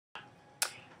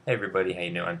Hey everybody, how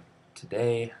you doing?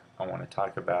 Today I want to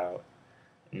talk about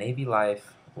Navy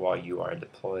life while you are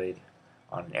deployed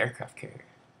on an aircraft carrier,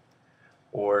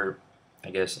 or I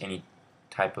guess any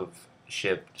type of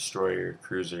ship, destroyer,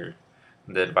 cruiser.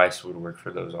 The advice would work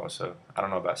for those also. I don't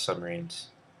know about submarines.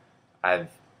 I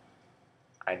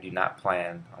do not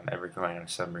plan on ever going on a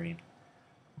submarine.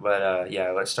 But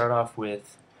yeah, let's start off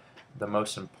with the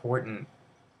most important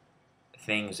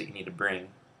things that you need to bring.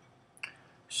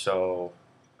 So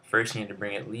first, you need to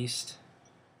bring at least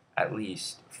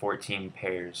 14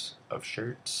 pairs of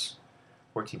shirts,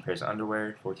 14 pairs of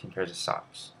underwear, 14 pairs of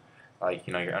socks. Like,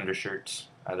 your undershirts,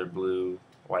 either blue,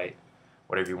 white,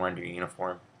 whatever you wear under your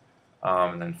uniform.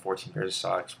 And then 14 pairs of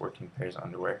socks, 14 pairs of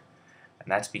underwear. And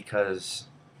that's because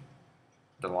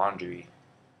the laundry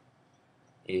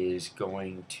is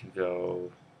going to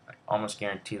go, almost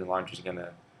guarantee the laundry is going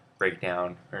to break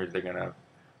down, or they're going to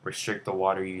restrict the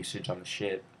water usage on the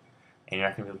ship, and you're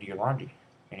not going to be able to do your laundry.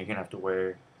 And you're going to have to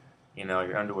wear,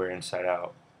 your underwear inside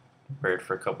out, wear it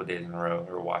for a couple of days in a row,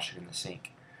 or wash it in the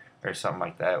sink, or something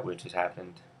like that, which has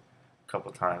happened a couple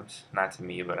of times. Not to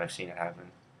me, but I've seen it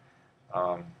happen.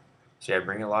 Um, so yeah,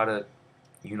 bring a lot of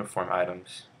uniform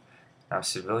items. Now,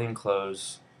 civilian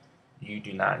clothes, you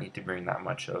do not need to bring that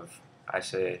much of. I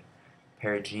say a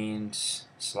pair of jeans,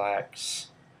 slacks,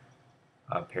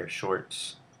 a pair of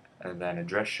shorts, and then a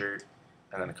dress shirt,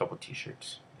 and then a couple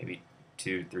t-shirts, maybe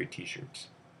 2, 3 t-shirts,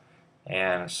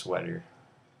 and a sweater.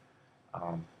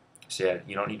 So yeah,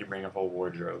 you don't need to bring a whole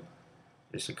wardrobe.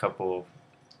 Just a couple,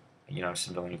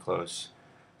 civilian clothes,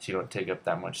 so you don't take up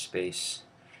that much space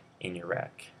in your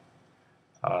rack.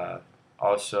 Uh,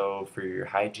 Also, for your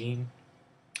hygiene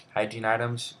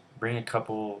items, bring a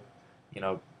couple, you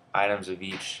know, items of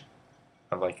each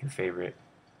of like your favorite.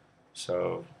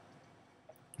 So,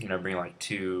 bring like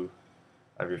two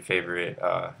of your favorite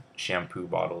shampoo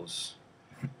bottles.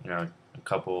 A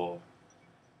couple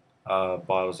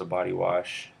bottles of body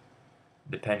wash,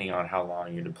 depending on how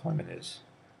long your deployment is.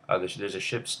 There's a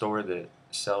ship store that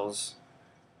sells,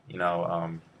 you know,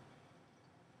 um,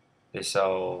 they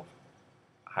sell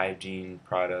hygiene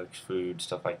products, food,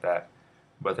 stuff like that.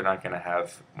 But they're not going to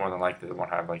have, more than likely, they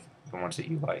won't have like the ones that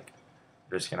you like.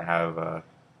 They're just going to have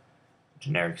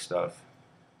generic stuff.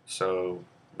 So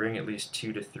bring at least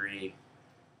 2 to 3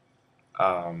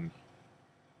 um,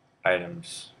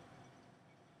 items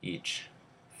each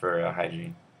for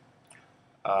hygiene.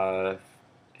 Uh,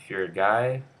 if you're a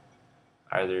guy,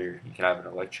 either you can have an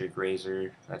electric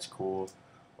razor, that's cool,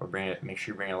 or make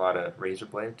sure you bring a lot of razor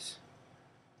blades.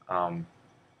 Um,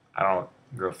 I don't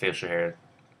grow facial hair,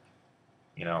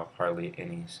 hardly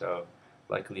any. So,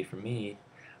 luckily for me,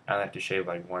 I only have to shave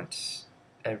like once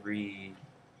every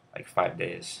like 5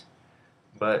 days.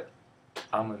 But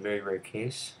I'm a very rare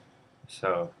case.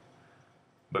 So,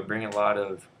 but bring a lot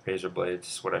of razor blades,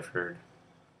 is what I've heard.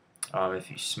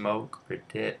 If you smoke or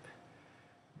dip,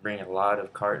 bring a lot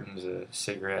of cartons of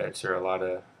cigarettes or a lot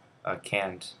of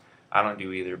cans. I don't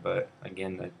do either, but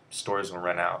again, the stores will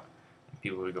run out. And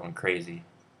people are going crazy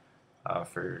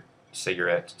for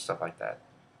cigarettes and stuff like that.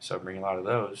 So bring a lot of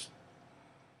those.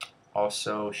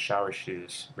 Also, shower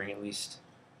shoes. Bring at least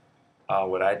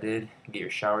what I did. Get your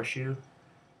shower shoe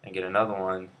and get another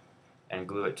one and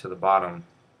glue it to the bottom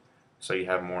so you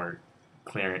have more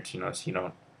clearance. So you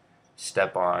don't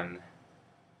step on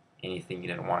anything you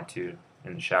didn't want to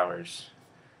in the showers.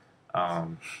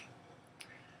 Um,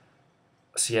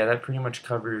 so yeah, that pretty much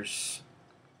covers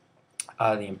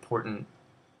the important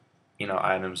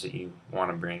items that you want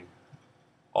to bring.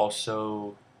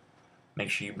 Also, make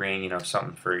sure you bring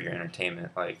something for your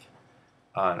entertainment, like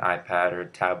an iPad or a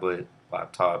tablet,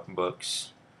 laptop,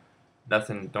 books.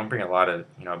 Nothing. Don't bring a lot of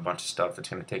a bunch of stuff that's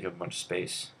going to take up a bunch of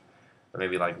space. But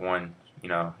maybe like one,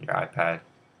 your iPad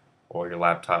or your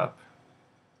laptop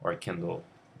or a Kindle,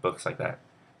 books like that,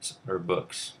 or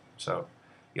books. So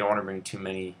you don't want to bring too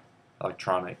many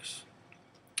electronics.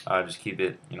 Just keep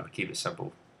it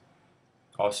simple.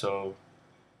 Also,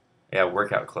 yeah,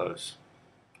 workout clothes.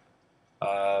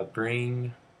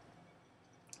 Bring,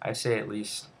 I'd say at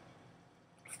least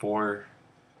 4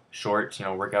 shorts,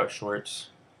 workout shorts,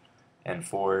 and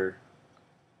four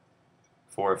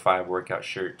or five workout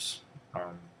shirts,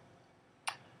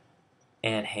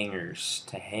 and hangers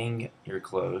to hang your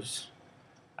clothes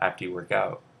after you work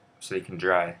out, so they can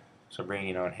dry. So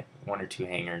bring 1 or 2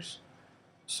 hangers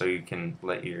so you can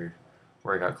let your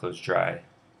workout clothes dry.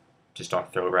 Just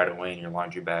don't throw it right away in your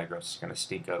laundry bag, or else it's gonna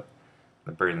stink up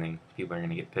the berthing. People are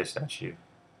gonna get pissed at you.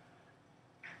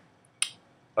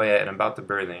 Oh yeah, and about the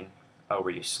berthing, where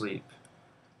you sleep,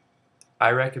 I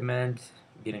recommend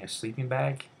getting a sleeping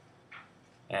bag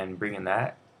and bringing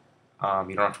that.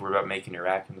 You don't have to worry about making your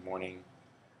rack in the morning.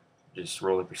 Just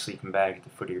roll up your sleeping bag at the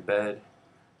foot of your bed.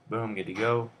 Boom, good to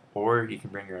go. Or you can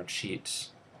bring your own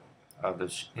sheets.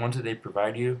 The ones that they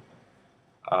provide you,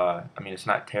 I mean, it's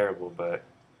not terrible, but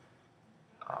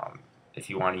um, if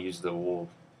you want to use the wool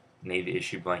Navy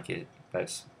issue blanket,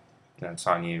 that's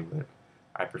on you. But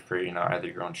I prefer, either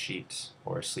your own sheets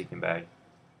or a sleeping bag.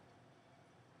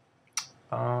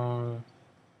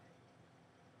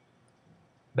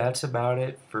 That's about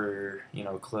it for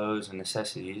clothes and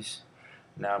necessities.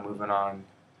 Now moving on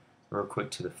real quick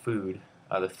to the food.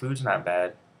 The food's not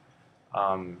bad.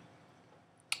 Um,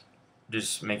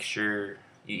 just make sure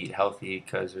you eat healthy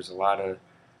because there's a lot of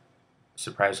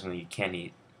surprisingly you can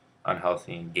eat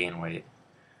unhealthy and gain weight.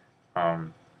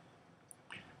 Um,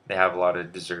 they have a lot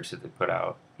of desserts that they put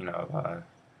out. They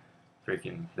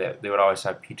would always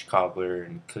have peach cobbler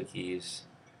and cookies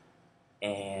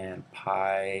and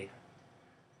pie.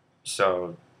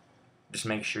 So just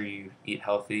make sure you eat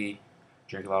healthy,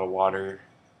 drink a lot of water,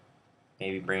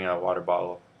 maybe bring a water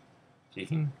bottle so you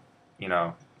can,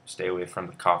 stay away from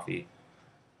the coffee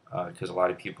because a lot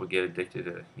of people get addicted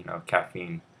to,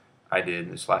 caffeine. I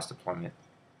did this last deployment,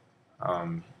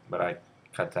 but I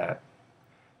cut that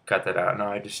out. No,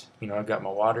 I just, I got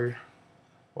my water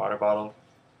bottle.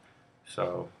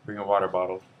 So bring a water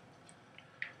bottle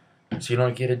so you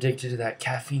don't get addicted to that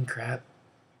caffeine crap.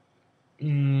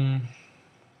 Now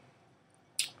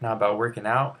about working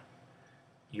out,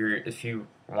 if you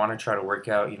want to try to work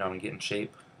out, and get in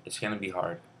shape, it's gonna be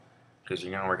hard because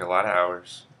you're gonna work a lot of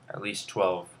hours, at least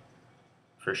 12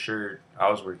 for sure.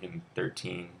 I was working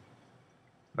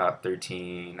about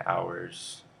 13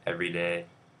 hours every day,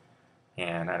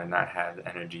 and I did not have the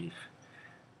energy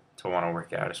to want to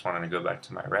work out. I just wanted to go back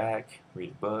to my rack, read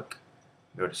a book,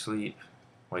 go to sleep,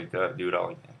 wake up, do it all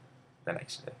again the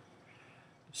next day.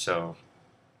 So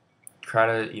try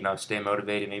to stay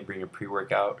motivated. Maybe bring a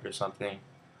pre-workout or something.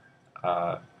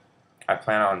 I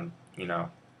plan on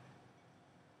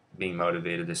being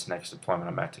motivated this next deployment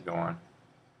I'm about to go on,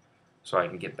 so I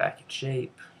can get back in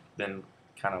shape. Been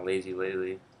kind of lazy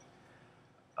lately.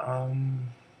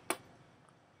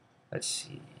 Let's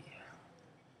see.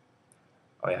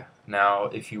 Oh yeah. Now,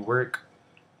 if you work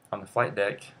on the flight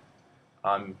deck,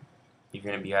 you're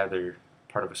going to be either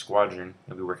part of a squadron.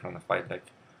 You'll be working on the flight deck,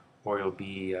 or you'll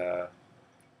be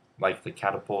like the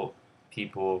catapult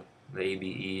people, the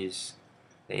ABEs,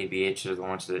 the ABHs are the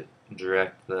ones that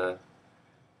direct the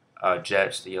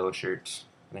jets, the yellow shirts,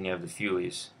 and then you have the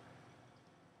fuelies.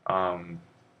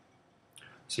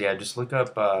 So yeah, just look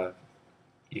up.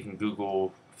 You can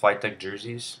Google flight deck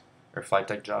jerseys or flight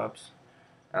deck jobs,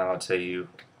 and I'll tell you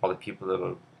all the people that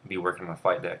will be working on the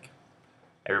flight deck.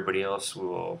 Everybody else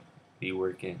will be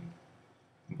working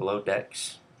below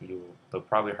decks. They'll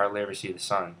probably hardly ever see the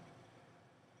sun.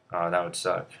 That would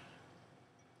suck.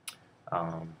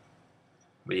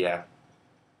 But yeah,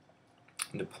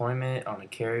 deployment on a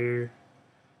carrier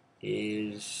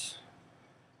is,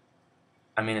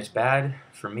 I mean, it's bad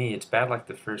for me. It's bad like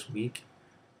the first week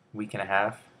and a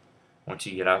half. Once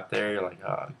you get out there, you're like,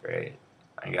 oh, great.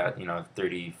 I got,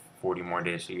 30, 40 more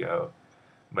days to go.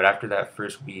 But after that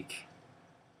first week,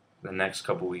 the next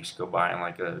couple weeks go by in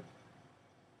like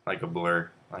a blur.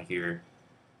 Like you're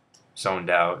zoned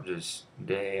out just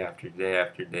day after day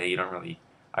after day. You don't really,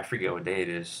 I forget what day it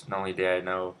is. The only day I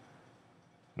know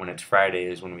when it's Friday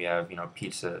is when we have,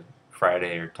 Pizza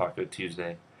Friday or Taco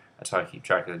Tuesday. That's how I keep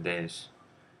track of the days.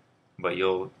 But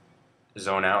you'll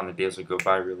zone out and the days will go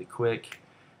by really quick.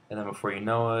 And then before you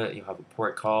know it, you'll have a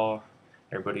port call.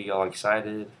 Everybody all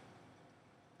excited.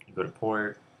 You go to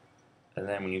port. And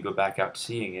then when you go back out to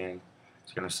sea again,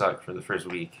 it's going to suck for the first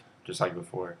week, just like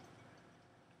before.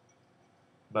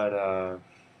 But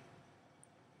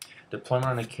deployment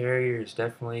on a carrier is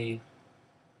definitely,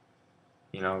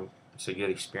 it's a good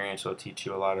experience. It'll teach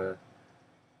you a lot of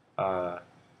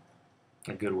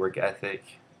a good work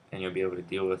ethic, and you'll be able to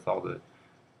deal with a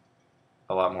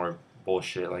lot more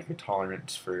bullshit. Like your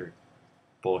tolerance for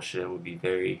bullshit will be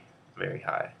very, very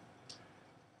high.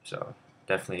 So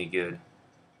definitely a good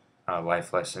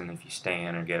life lesson. If you stay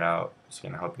in or get out, it's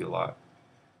going to help you a lot,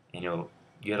 and you'll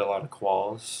get a lot of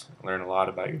quals, learn a lot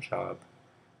about your job,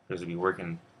 because you'll be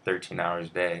working 13 hours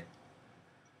a day.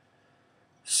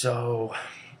 So,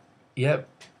 yep,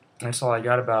 that's all I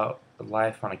got about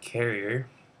life on a carrier.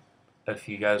 If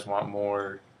you guys want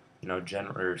more,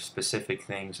 general or specific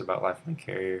things about life on a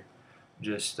carrier,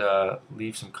 just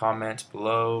leave some comments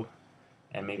below,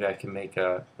 and maybe I can make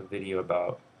a video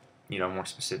about, more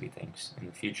specific things in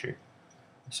the future.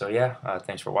 So yeah,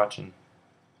 thanks for watching.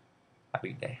 Have a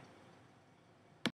good day.